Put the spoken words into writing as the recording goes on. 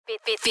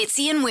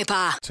Fitzy and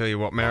Whipper. Tell you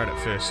what, Married at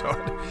First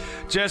Sight.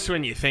 Just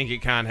when you think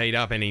it can't heat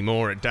up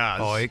anymore, it does.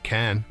 Oh, it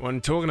can.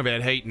 When talking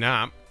about heating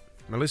up,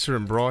 Melissa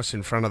and Bryce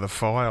in front of the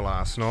fire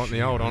last night, and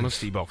the old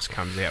honesty box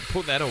comes out.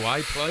 Put that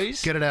away,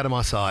 please. Get it out of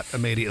my sight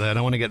immediately. I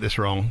don't want to get this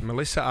wrong.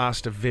 Melissa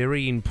asked a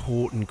very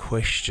important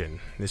question.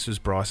 This was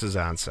Bryce's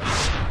answer.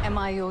 Am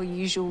I your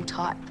usual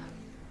type?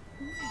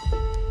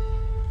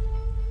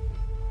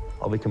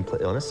 I'll be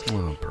completely honest,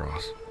 Oh,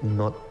 Bryce.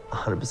 not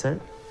 100%.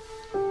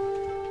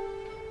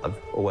 I've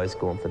always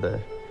gone for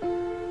the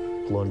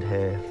blonde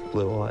hair,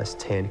 blue eyes,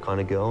 tan kind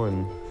of girl,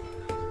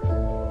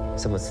 and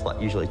someone's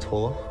like usually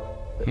taller.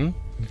 But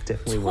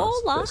definitely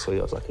once Taller? I saw you,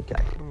 I was like,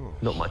 okay,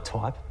 not my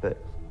type,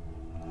 but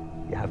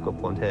you have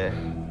got blonde hair.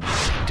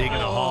 Digging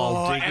a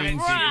hole. And Digging. you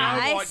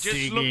know what? Just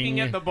Digging. looking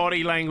at the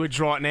body language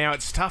right now,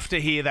 it's tough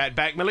to hear that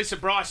back. Melissa,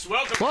 Bryce,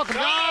 welcome. Welcome,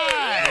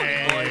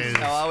 guys.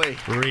 How are we?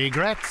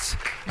 Regrets.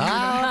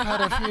 I've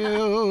had a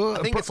few.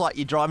 I think it's like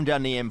you're driving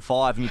down the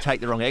M5 and you take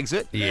the wrong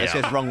exit. Yeah. It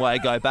says wrong way,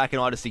 go back,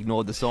 and I just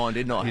ignored the sign,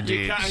 didn't I? You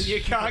did.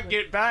 You can't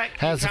get back.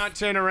 How's you the- can't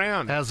turn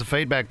around. How's the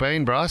feedback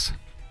been, Bryce?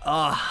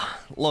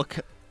 Look,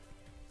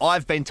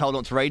 I've been told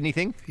not to read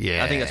anything.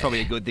 Yeah. I think that's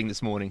probably a good thing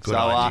this morning. Good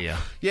idea.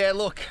 Yeah,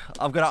 look,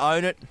 I've got to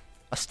own it.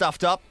 I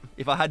stuffed up.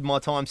 If I had my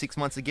time 6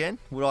 months again,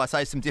 would I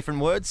say some different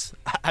words?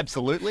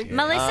 Absolutely.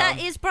 Melissa,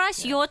 is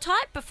Bryce your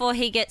type before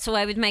he gets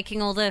away with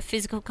making all the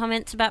physical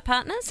comments about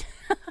partners?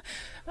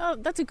 Oh,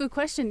 that's a good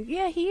question.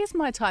 Yeah, he is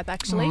my type,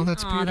 actually. Oh,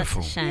 that's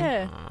beautiful. That's a shame.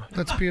 Yeah.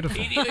 That's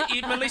beautiful.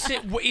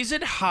 Melissa, is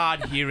it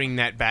hard hearing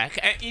that back?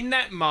 In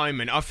that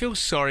moment, I feel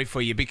sorry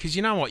for you because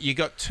you know what? You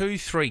got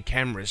 2-3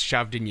 cameras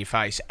shoved in your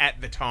face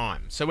at the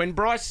time. So when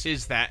Bryce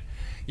says that,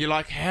 you're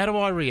like, how do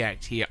I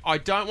react here? I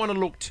don't want to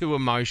look too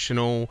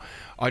emotional.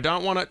 I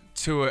don't want it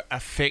to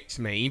affect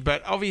me.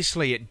 But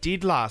obviously it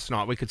did last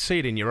night. We could see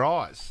it in your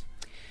eyes.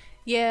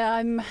 Yeah,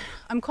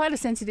 I'm quite a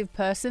sensitive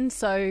person,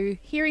 so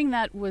hearing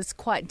that was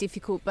quite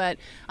difficult, but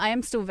I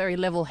am still very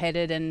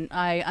level-headed, and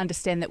I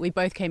understand that we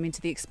both came into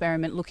the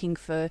experiment looking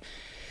for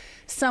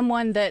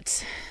someone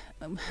that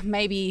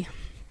maybe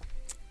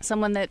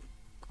someone that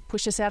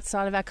pushed us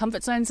outside of our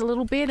comfort zones a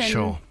little bit. And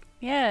Sure.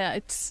 yeah,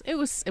 it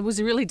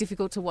was really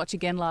difficult to watch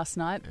again last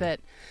night, but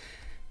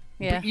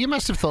yeah. But you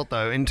must have thought,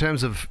 though, in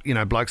terms of,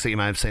 blokes that you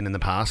may have seen in the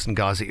past and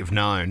guys that you've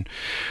known,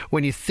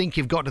 when you think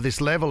you've got to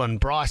this level and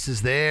Bryce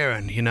is there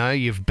and,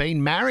 you've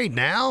been married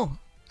now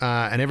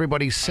and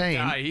everybody's seen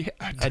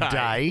A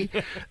day.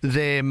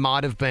 there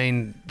might have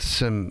been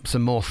some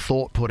more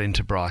thought put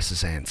into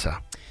Bryce's answer.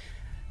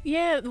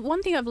 Yeah,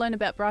 one thing I've learned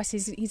about Bryce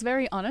is he's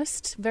very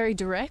honest, very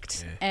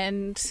direct,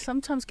 and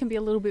sometimes can be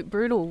a little bit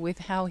brutal with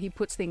how he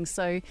puts things.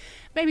 So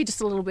maybe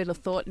just a little bit of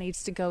thought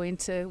needs to go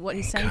into what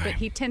he's saying, but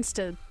he tends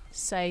to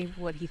say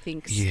what he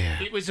thinks.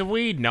 Yeah. It was a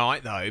weird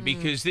night, though,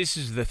 because this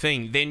is the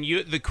thing. Then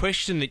the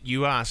question that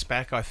you asked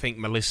back, I think,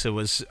 Melissa,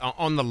 was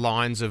on the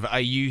lines of, are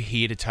you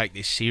here to take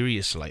this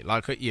seriously?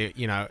 Like,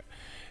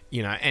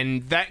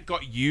 and that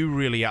got you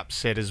really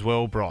upset as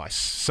well, Bryce.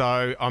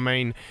 So, I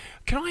mean,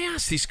 can I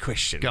ask this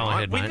question? Go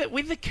ahead, mate.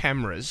 With the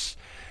cameras,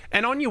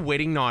 and on your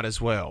wedding night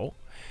as well,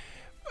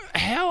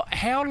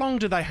 how long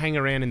do they hang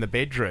around in the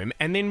bedroom?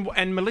 And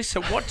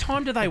Melissa, what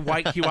time do they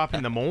wake you up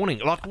in the morning?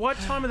 Like, what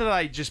time do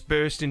they just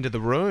burst into the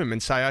room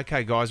and say,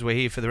 okay, guys, we're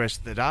here for the rest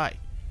of the day?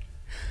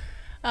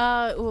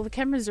 Well, the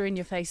cameras are in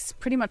your face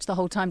pretty much the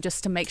whole time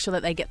just to make sure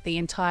that they get the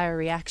entire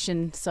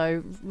reaction.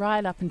 So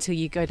right up until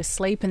you go to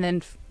sleep, and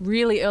then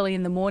really early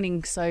in the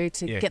morning, so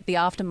to get the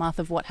aftermath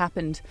of what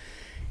happened.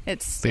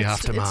 It's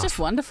just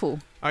wonderful.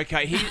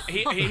 Okay,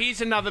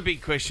 here's another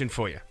big question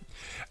for you.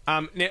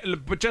 Now,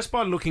 but just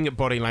by looking at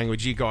body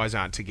language, you guys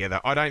aren't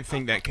together. I don't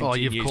think that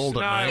continues. Oh, you've called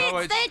it, mate.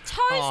 It's their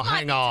toes might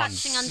hang be on.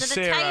 touching under the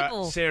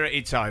table. Sarah,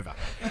 it's over.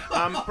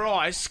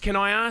 Bryce, can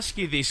I ask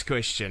you this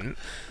question?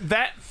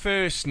 That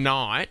first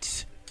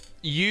night,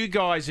 you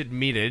guys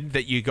admitted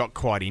that you got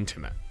quite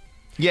intimate.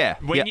 Yeah.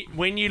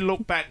 When you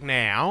look back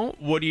now,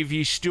 have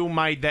you still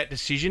made that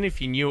decision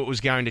if you knew it was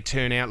going to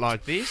turn out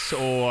like this?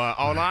 Or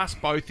I'll ask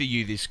both of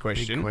you this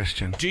question. Big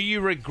question. Do you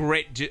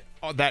regret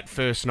that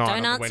first night?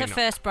 Don't answer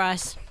first,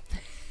 Bryce.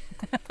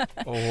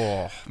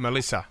 Oh,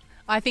 Melissa.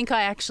 I think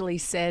I actually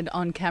said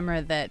on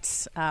camera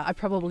that I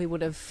probably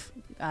would have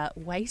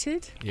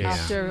waited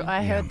after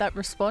I heard that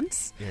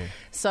response. Yeah.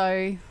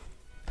 So,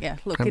 yeah,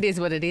 look, it is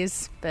what it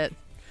is. But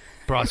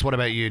Bryce, what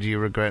about you? Do you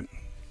regret?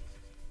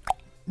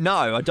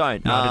 No, I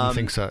don't. No, I didn't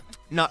think so.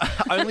 No,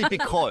 only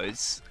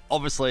because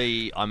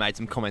obviously I made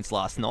some comments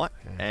last night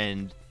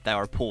and they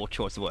were a poor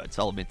choice of words,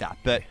 I'll admit that.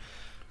 But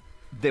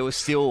there was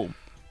still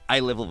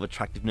a level of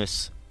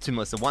attractiveness to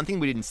Melissa. One thing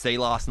we didn't see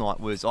last night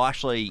was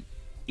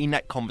in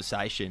that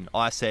conversation,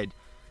 I said,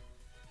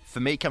 for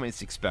me coming to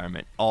this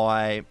experiment,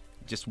 I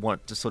just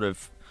want to sort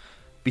of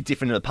be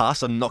different in the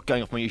past. I'm not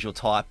going off my usual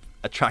type.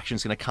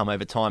 Attraction's going to come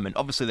over time. And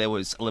obviously there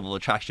was a level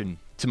of attraction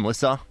to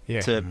Melissa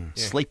to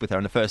sleep with her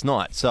on the first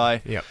night. So,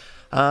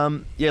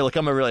 look,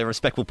 I'm a really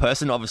respectful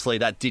person. Obviously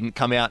that didn't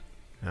come out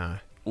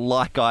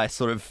like I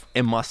sort of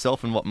am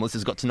myself and what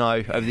Melissa's got to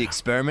know over the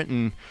experiment.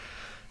 And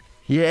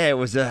yeah, it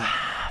was a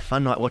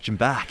fun night watching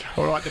back.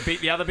 All right,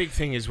 the other big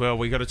thing as well,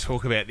 we got to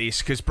talk about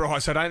this because,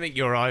 Bryce, I don't think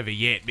you're over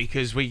yet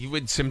because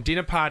with some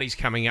dinner parties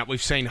coming up,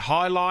 we've seen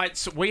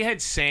highlights. We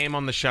had Sam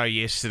on the show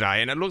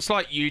yesterday, and it looks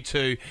like you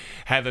two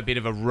have a bit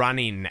of a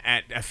run-in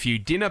at a few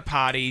dinner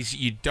parties.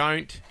 You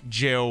don't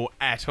gel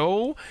at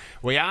all.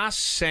 We asked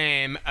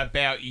Sam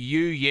about you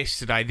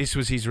yesterday. This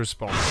was his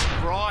response.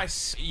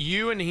 Bryce,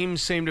 you and him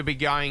seem to be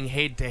going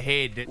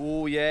head-to-head.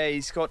 Oh, yeah,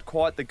 he's got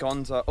quite the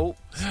gonzo. Oh,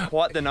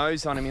 quite the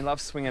nose on him. He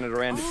loves swinging it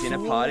around at dinner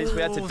parties. We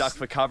had to duck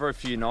for cover a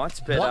few nights.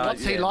 But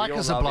What's he like we all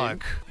as a love bloke? him.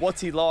 What's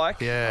he like?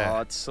 Yeah.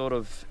 Oh, it's sort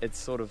of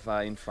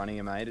in front of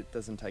you, mate. It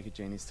doesn't take a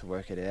genius to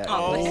work it out.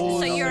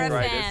 Oh, so Not you're the a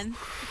greatest.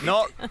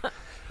 fan.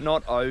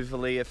 Not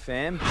overly a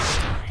fan.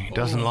 He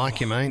doesn't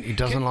like you, mate. He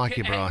doesn't like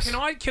you, Bryce.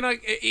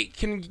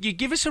 Can you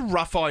give us a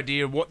rough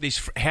idea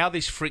of how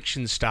this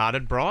friction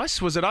started,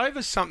 Bryce? Was it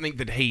over something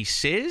that he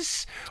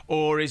says,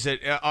 or is it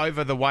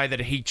over the way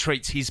that he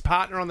treats his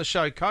partner on the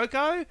show,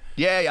 Coco?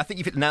 Yeah, I think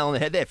you've hit the nail on the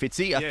head there,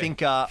 Fitzy. I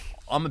think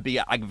I'm a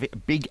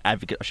big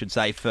advocate, I should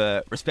say,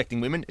 for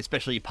respecting women,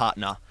 especially your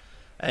partner.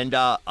 And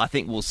I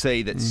think we'll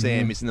see that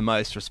Sam isn't the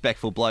most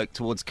respectful bloke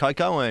towards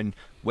Coco, and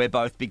we're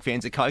both big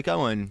fans of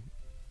Coco, and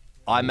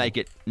I make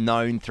it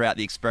known throughout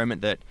the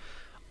experiment that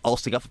I'll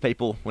stick up for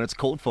people when it's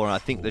called for, and I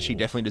think that she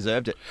definitely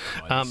deserved it.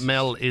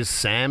 Mel, is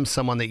Sam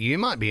someone that you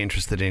might be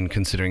interested in,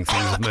 considering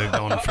things have moved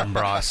on from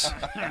Bryce?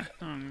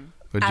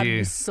 Would you?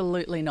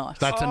 Absolutely not.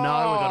 That's a no. We've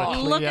got a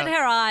clear, Look at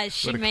her eyes.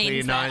 She got a clear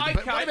means no. that.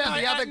 But what about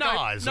the other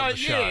guys on the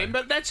show? Yeah,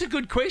 but that's a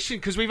good question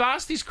because we've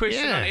asked this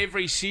question on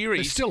every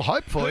series. There's still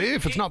hope for you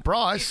if it's not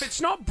Bryce. If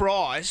it's not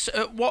Bryce,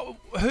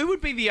 who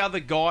would be the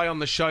other guy on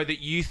the show that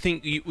you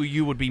think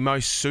you would be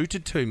most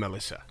suited to,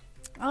 Melissa?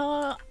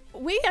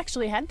 We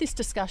actually had this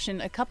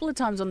discussion a couple of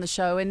times on the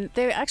show, and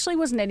there actually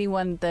wasn't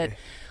anyone that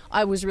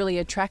I was really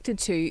attracted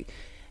to.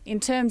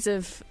 In terms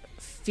of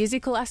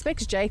physical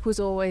aspects, Jake was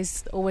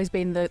always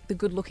been the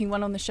good-looking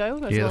one on the show,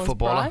 as well the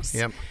footballer. as Bryce.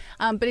 Yep.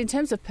 But in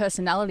terms of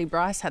personality,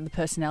 Bryce had the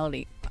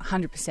personality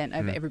 100%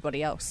 over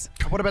everybody else.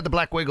 What about the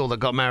Black Wiggle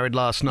that got married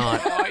last night?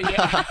 Oh,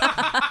 yeah.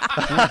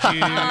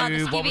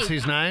 What was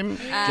his name?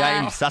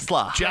 James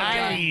Sussler.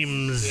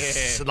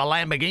 James, the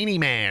Lamborghini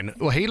man.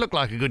 Well, he looked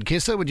like a good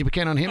kisser. Would you be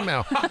keen on him,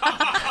 Mel?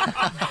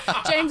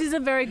 James is a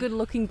very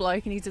good-looking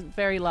bloke, and he's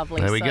very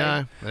lovely. There we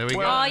go. There we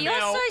go. Oh, you're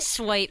Mel, so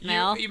sweet,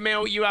 Mel.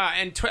 Mel, you are,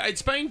 and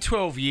it's been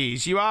 12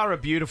 years. You are a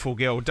beautiful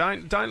girl.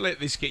 Don't let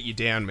this get you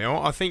down, Mel.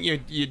 I think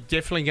you're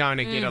definitely going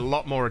to get a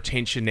lot more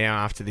attention now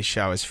after this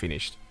show is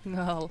finished.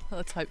 Oh,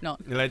 let's hope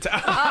not. Let's.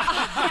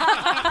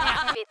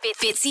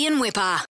 Fitzy and Whipper.